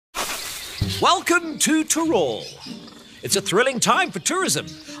Welcome to Tyrol. It's a thrilling time for tourism.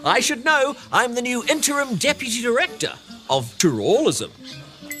 I should know I'm the new interim deputy director of Turalism.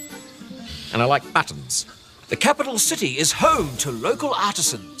 And I like buttons. The capital city is home to local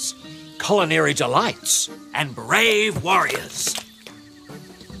artisans, culinary delights, and brave warriors.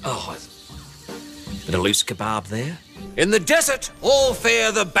 Oh, a bit of loose kebab there. In the desert, all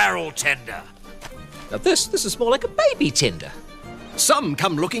fear the barrel tender. Now this is more like a baby tender. Some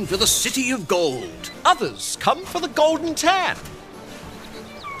come looking for the city of gold. Others come for the golden tan.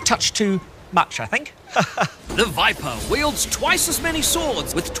 Touch too much, I think. The Viper wields twice as many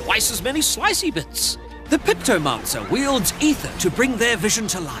swords with twice as many slicey bits. The Pictomancer wields ether to bring their vision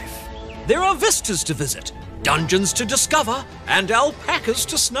to life. There are vistas to visit, dungeons to discover, and alpacas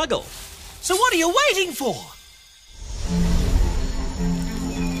to snuggle. So what are you waiting for?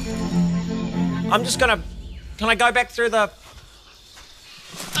 I'm just gonna... Can I go back through the